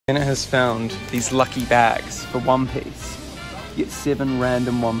Anna has found these lucky bags for One Piece. You get 7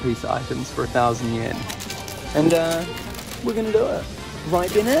 random One Piece items for 1,000 yen. And we're gonna do it.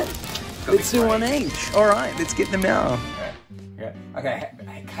 Right, Bennett? Let's do one each. Alright, let's get them out. Okay,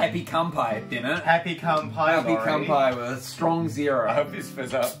 happy kampai, Bennett. Happy kampai, Happy kampai with a strong 0. I hope this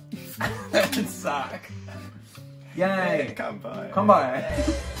fizz up. That would suck. Yay. Kampai.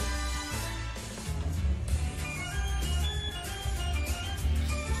 Kampai.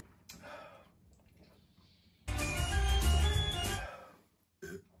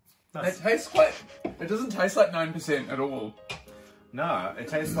 It tastes like... It doesn't taste like 9% at all. No, it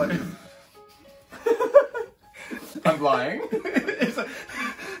tastes like... I'm lying.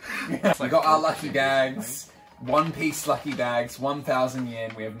 We got our lucky bags. One Piece lucky bags. 1,000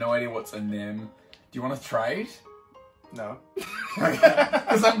 yen. We have no idea what's in them. Do you want to trade? No.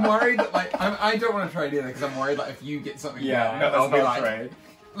 Because I'm worried that, like, I don't want to trade either, because I'm worried, like, if you get something bad, no, I'll be like... trade.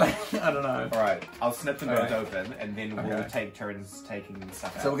 Like, I don't know. Alright, I'll snip them both Okay. open, and then we'll take turns taking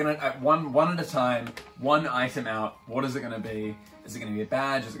stuff out. So we're gonna, one at a time, one item out. What is it gonna be? Is it gonna be a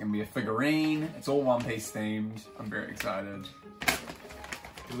badge? Is it gonna be a figurine? It's all One Piece themed. I'm very excited.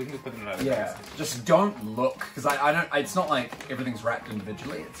 We can just put them in other Yeah, just don't look, because I don't, it's not like everything's wrapped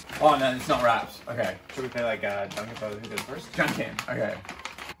individually. Oh no, it's not wrapped. Okay. Should we play like Junkin' who did it first? Junkin', okay.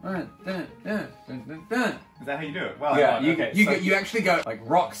 Is that how you do it? Well, yeah, okay, you actually go like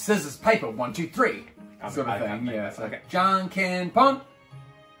rock, scissors, paper, 1, 2, 3 sort of thing. Yeah, so okay. Junkin' pon.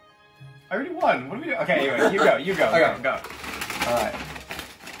 I already won. What do we do? Okay, anyway, you go, Okay. go. All right.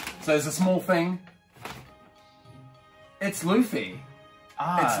 So there's a small thing. It's Luffy.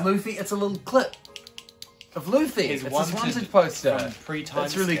 It's Luffy. It's a little clip of Luffy. It's his wanted poster.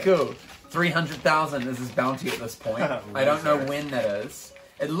 That's really cool. 300,000 is his bounty at this point. I don't know when that is.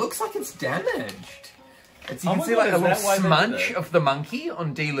 It looks like it's damaged. You can see like a little smudge of the monkey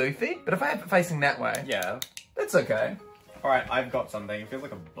on D Luffy, but if I have it facing that way, yeah, that's okay. Alright, I've got something. It feels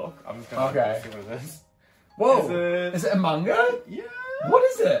like a book. I'm just gonna see what it is. Whoa! Is it a manga? Yeah. What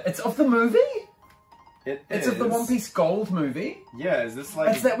is it? It's of the movie? It's of the One Piece Gold movie? Yeah, is this like...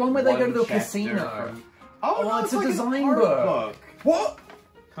 It's that one where they go to the casino. Oh, no, it's a like design an art book. What?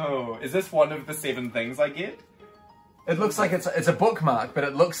 Oh, is this one of the 7 things I get? It looks like it's a bookmark, but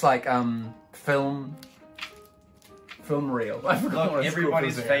it looks like film reel. I forgot what it's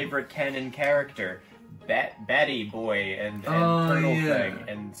everybody's called. favorite canon character. Batty Boy and Turtle Thing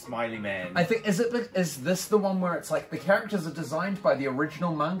and Smiley Man. I think is this the one where it's like the characters are designed by the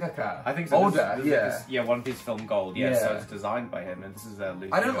original mangaka? I think so. Older, yeah, One Piece Film Gold. Yeah, so it's designed by him, and this is Luffy.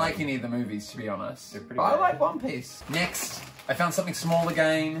 I don't like any of the movies, to be honest. They're pretty but I bad. like One Piece. Next, I found something small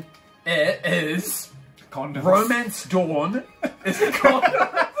again. It is condoms. Romance Dawn. Is it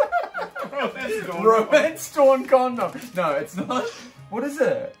condoms? Romance Dawn. Romance Dawn condom. No, it's not. What is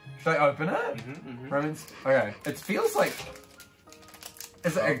it? Should I open it? Romance. Okay. It feels like.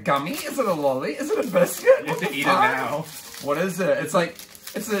 Is it a gummy? Is it a lolly? Is it a biscuit? You have to eat it now. What is it? It's like.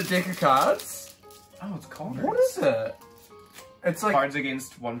 It's a deck of cards. Oh, it's cards. What is it? It's like. Cards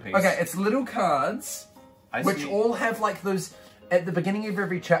Against One Piece. Okay, it's little cards. Which all have like those. At the beginning of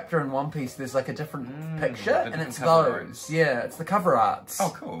every chapter in One Piece, there's like a different picture, and it's those. Yeah, it's the cover arts.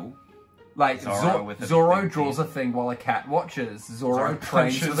 Oh, cool. Like, Zoro draws a thing while a cat watches. Zoro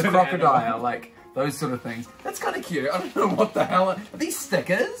trains with a crocodile. Like, those sort of things. That's kind of cute. I don't know what the hell... Are these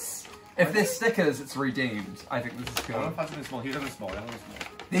stickers? If they're stickers, it's redeemed. I think this is cool. I don't know if that's small. Here's something small.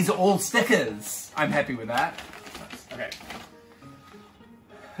 These are all stickers. I'm happy with that. Nice.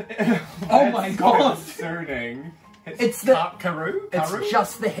 Okay. Oh my god! Concerning. It's the... Karu? It's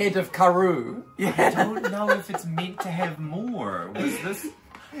just the head of Karu. Yeah. I don't know if it's meant to have more. Was this...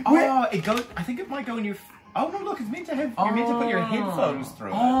 Oh, it goes. I think it might go in your. Oh no! Look, it's meant to have. You're meant to put your headphones through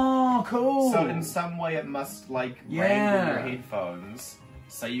it. Oh, cool. So in some way, it must like wrangle your headphones,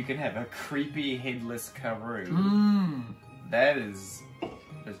 so you can have a creepy headless Karu. That is.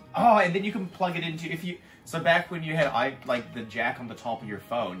 Oh, and then you can plug it into if you. So back when you had like the jack on the top of your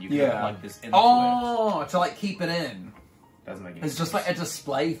phone, you could plug this into it. To like keep it in. Doesn't make any sense. It's just like a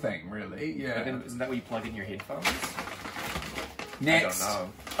display thing, really. Yeah. But then, isn't that what you plug in your headphones? Next. I don't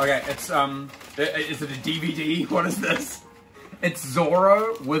know. Okay, it's is it a DVD? What is this? It's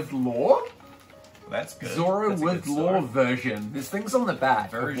Zoro with Law. That's good. Zoro with Law version. There's things on the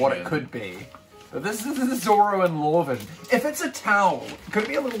back of what it could be. But this is the Zoro and Law version. If it's a towel, could it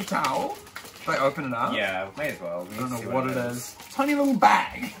be a little towel? Should I open it up? Yeah, may as well. I don't know what it is. Tiny little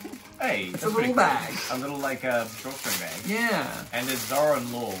bag. Hey, it's a little bag. A little like a drawstring bag. Yeah. And it's Zoro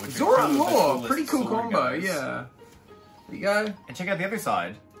and Law. Which Zoro and Law, pretty cool combo. Yeah. There you go. And check out the other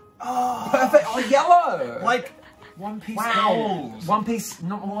side. Oh, perfect. Oh, yellow. Like One Piece gold. One Piece,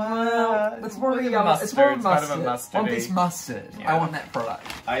 not it's more of a mustard. It's more of Kind of a mustard. One Piece mustard. Yeah. I want that product.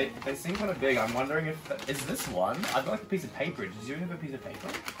 They seem kind of big. I'm wondering if is this one? I've got like a piece of paper. Does you have a piece of paper?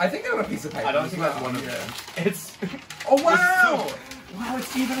 I think I have a piece of paper. I don't think that's one of them. It's. Oh wow! Wow,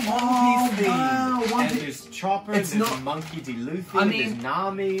 it's even One Piece themed. Wow, One and Piece. there's Chopper, It's there's not- Monkey D. Luffy, there's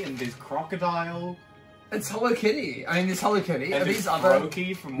Nami, and there's Crocodile. It's Hello Kitty. I mean, there's Hello Kitty. And Are there's these other?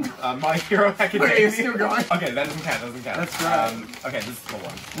 Brokey from My Hero Academia. Okay, you're still going. Okay, that doesn't count. That's right. Okay, this is the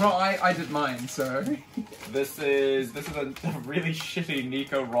one. Well, I did mine, so. This is a really shitty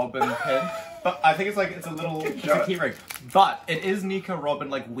Nico Robin pin, but I think it's a little it's a key ring. But it is Nico Robin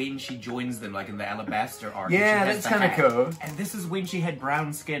like when she joins them, like in the Alabaster arc. Yeah, that's kind of cool. And this is when she had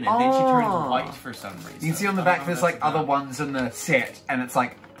brown skin, and then she turns white for some reason. You can see on the back there's like other ones in the set, and it's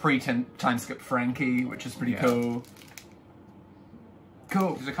like pre-time skip Frankie, which is pretty cool.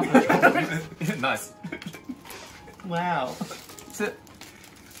 Cool. There's a couple of nice. Wow. That's it.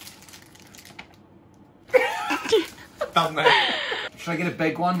 Thumbnail. Should I get a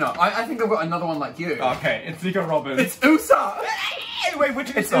big one? No. I think I've got another one like you. Okay, it's Nico Robin. It's Usopp! Hey, wait,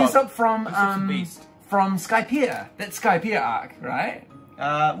 which It's Usopp? Usopp from, Beast. from Skypiea. That Skypiea arc, right?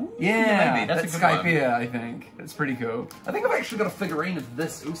 Yeah, maybe. That's a good Skypiea, one. I think. It's pretty cool. I think I've actually got a figurine of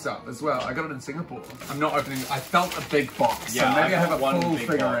this Usopp as well. I got it in Singapore. I'm not opening. I felt a big box, Yeah, so maybe I I've have a got one full big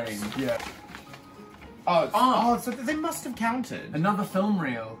figurine. box. Yeah. Oh, so they must have counted. Another film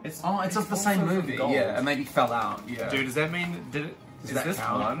reel. It's of the same also movie. gold. Yeah, and maybe fell out. Yeah. Dude, does that mean is that this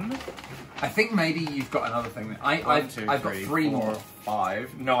count? one? I think maybe you've got another thing. I've got three more.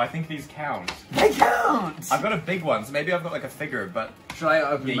 5. No, I think these count. They count. I've got a big one, so maybe I've got like a figure, but Should I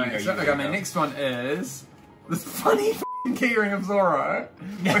open Yeah, you my go, next you one? go, Okay, you my go. next one is this funny f***ing keyring of Zoro.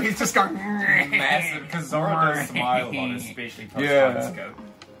 Where he's just going massive because Zoro does smile a lot, especially post Yeah. scope.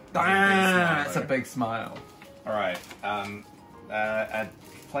 That's a big smile. All right.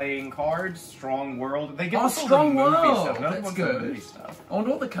 Playing cards, Strong World. They give us all Strong the movie World. stuff. No one That's wants the good. movie stuff. I wonder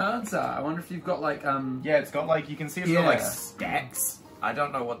what the cards are. I wonder if you've got like Yeah, it's got like you can see it's got like Yeah. stats. I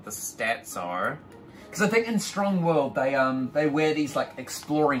don't know what the stats are. Because I think in Strong World they wear these like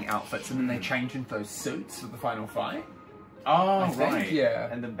exploring outfits and then they change into those suits for the final fight. Oh, I think, right. yeah.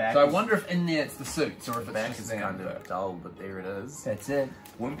 And the back. So I is- wonder if in there it's the suits or if the it's back just is them. kind of dull, but there it is. That's it.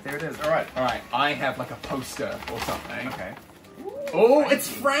 Whoop, there it is. All right. All right, I have like a poster or something. Okay. Oh, it's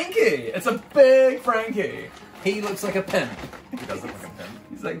Frankie! It's a big Frankie! He looks like a pimp. He does look like a pimp.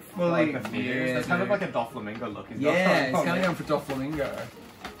 He's like fully... Like the fears. It's kind of like a Doflamingo look. Yeah, he's kind of going for Doflamingo.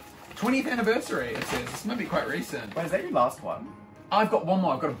 20th anniversary, it says. This might be quite recent. Wait, is that your last one? I've got one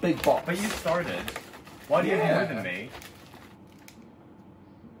more. I've got a big box. But you started. Why do you have more than me?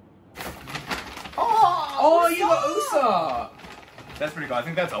 Oh, you got Usopp! That's pretty cool. I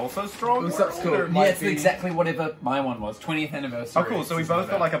think that's also Strong Usopp's World, cool. or it Yeah, might it's be- exactly whatever my one was. 20th anniversary. Oh, cool. So we both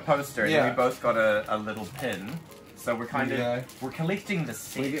got like a poster, and Yeah. then we both got a little pin. So we're kind Yeah. of we're collecting the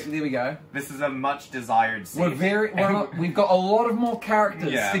set. There we go. This is a much desired set. We've got a lot of more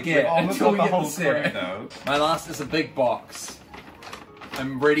characters yeah, to we've get almost until got we the get whole the set. crew, though. My last is a big box.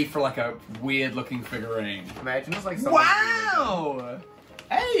 I'm ready for like a weird looking figurine. Imagine it's like someone Wow!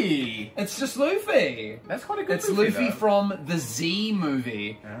 Hey! It's just Luffy! That's quite a good It's Luffy, Luffy though. from the Z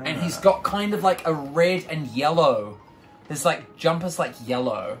movie. And he's got kind of like a red and yellow. His like jumper's like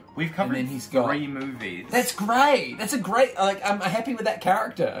yellow. We've covered and then he's got 3 movies. That's great! That's a great like I'm happy with that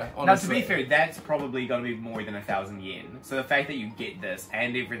character, Now, honestly. to be fair, that's probably going to be more than 1,000 yen. So the fact that you get this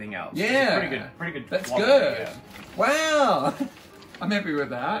and everything else, Yeah. is pretty good. That's quality, good. yeah. Wow! I'm happy with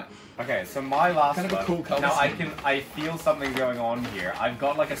that. Okay, so my last Kind of a one. cool colour Now scheme. I feel something going on here. I've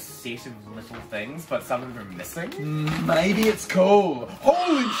got like a set of little things, but some of them are missing. Maybe it's cool.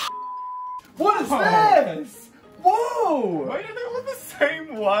 Holy sh! What is this? Whoa! Wait, are they all the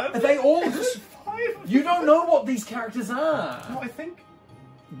same one? Are they all just... 5? You don't know what these characters are. No, I think.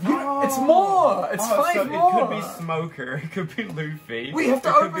 It's more. It's 5 so more. It could be Smoker. It could be Luffy. We have to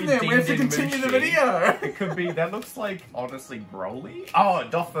it could open be them. We have to Din continue the Mushi. video. It could be. That looks like honestly Broly. Oh,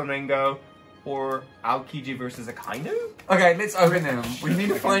 Doflamingo. Or Aokiji versus Akainu? Okay, let's open them. We need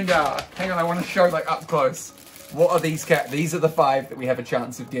to find out. Hang on, I want to show like up close. What are these These are the 5 that we have a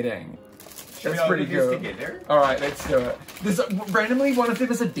chance of getting. Should That's we pretty open these cool. together? Alright, let's do it. There's randomly one of them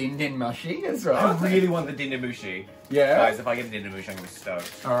is a Den Mushi as well. I really want the Dindamushi. Yeah? Guys, if I get a Dindamushi, I'm gonna be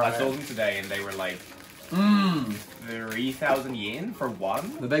stoked. Alright. I saw them today and they were like 3,000 yen for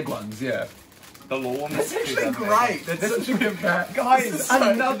one. The big ones, yeah. the law. That's actually great. That's such a good pack. Guys,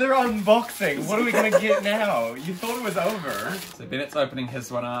 another unboxing. What are we gonna get now? You thought it was over. So Bennett's opening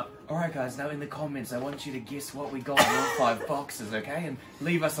his one up. Alright guys, now in the comments I want you to guess what we got in all 5 boxes, okay? And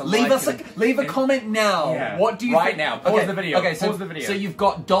leave us a leave a comment now. Yeah. What do you right think? now? Pause the video. Okay, Pause the video. So you've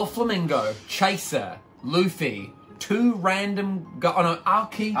got Doflamingo, Chaser, Luffy, 2 random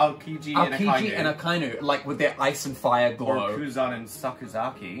Aokiji and Akainu, like with their ice and fire glow. Or Kuzan and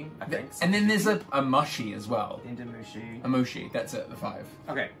Sakuzaki, I think. And then there's a Mushi as well. Indamushi. A Mushi, that's it, the 5.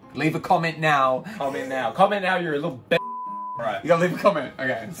 Okay. Leave a comment now. Comment now. Comment now, you're a little bitch. Right. You gotta leave a comment.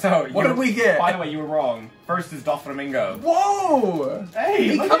 Okay. So, what did we get? By the way, you were wrong. First is Doflamingo. Whoa!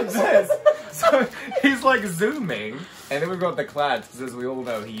 Hey, look at this! So, he's like zooming. And then we've got the clouds, because as we all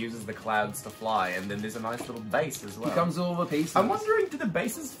know, he uses the clouds to fly. And then there's a nice little base as well. He comes with all the pieces. I'm wondering, do the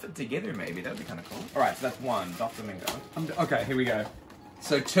bases fit together maybe? That'd be kind of cool. Alright, so that's 1, Doflamingo. Okay, here we go.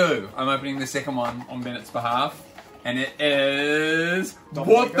 So 2, I'm opening the second one on Bennett's behalf. And it is...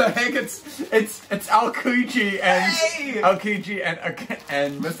 What the heck? It's Aokiji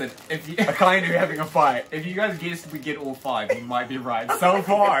and listen, if you Akainu having a fight. if you guys guessed we get all 5, you might be right. So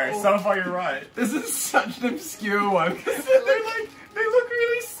far you're right. This is such an obscure one. They look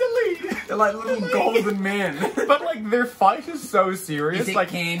really silly. They're like little golden men. But like their fight is so serious. Is it like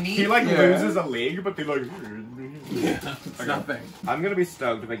candy? He like loses a leg, but they like. Yeah, it's nothing. I'm gonna be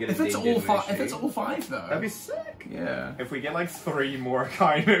stoked if I get if a it's all 5. If it's all 5 though, that'd be sick. Yeah. If we get like 3 more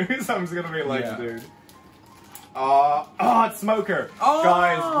Kainus, I'm just gonna be like, dude. It's Smoker. Oh.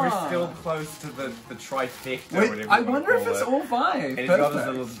 Guys, we're still close to the trifecta. Wait, whatever I you wonder if call it's it. all 5. And he's got his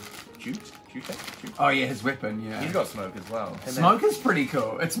little jute. Oh yeah, his weapon. Yeah. He's got smoke as well. And Smoke is pretty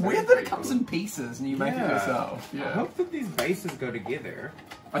cool. It's weird that it comes in pieces and you make it yourself. Yeah. I hope that these bases go together.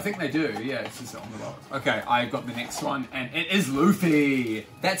 I think they do, yeah, it's just on the box. Okay, I've got the next one, and it is Luffy!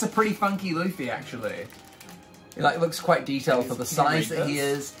 That's a pretty funky Luffy, actually. It like looks quite detailed for the size that he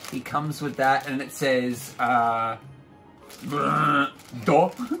is. He comes with that, and it says, Don. You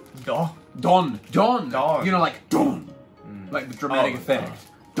know, like, Don. Like the dramatic effect.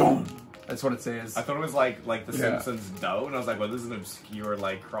 Don. That's what it says. I thought it was like the Simpsons dough, and I was like, well, this is an obscure,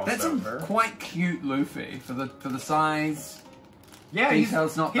 like, crossover. That's a quite cute Luffy, for the size. Yeah,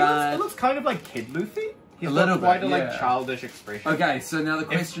 detail's not bad. It looks kind of like Kid Luffy. He's a little got quite bit, a like childish expression. Okay, so now the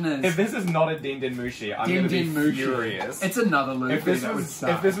question is, if this is not a Denden Mushi, I'm gonna be furious. It's another Luffy. If this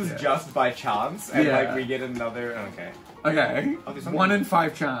was just by chance, and like we get another, okay, 1 in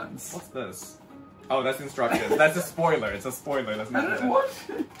 5 chance. What's this? Oh, that's instructions. That's a spoiler. It's a spoiler. That's not what?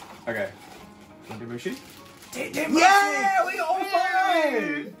 Okay, Denden Mushi. Yeah, we all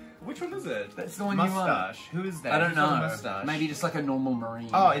 5. Which one is it? That's the one Mustache. you want. Who is that? I don't know. Mustache? Maybe just like a normal marine.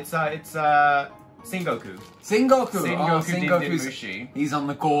 Oh, it's Sengoku. Sengoku's Mushi. He's on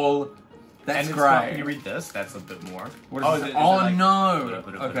the call. That's and great. Can you read this? That's a bit more. What is it? Oh like, no.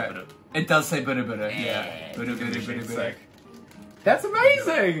 Okay. It does say butter. Yeah. Butter. That's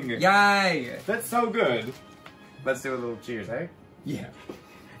amazing. Yay. That's so good. Let's do a little cheers, eh? Yeah.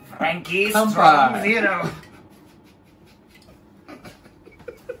 Frankie's Strong Zero.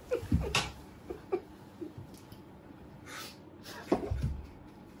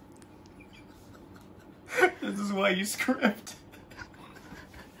 This is why you script.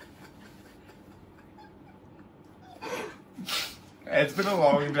 It's been a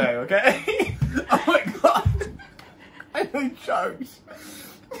long day, okay? Oh my god! I need jokes.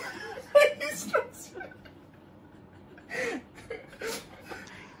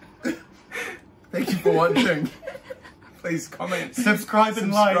 Thank you for watching. Please comment, subscribe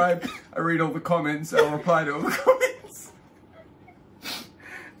and like. I read all the comments. I'll reply to all the comments.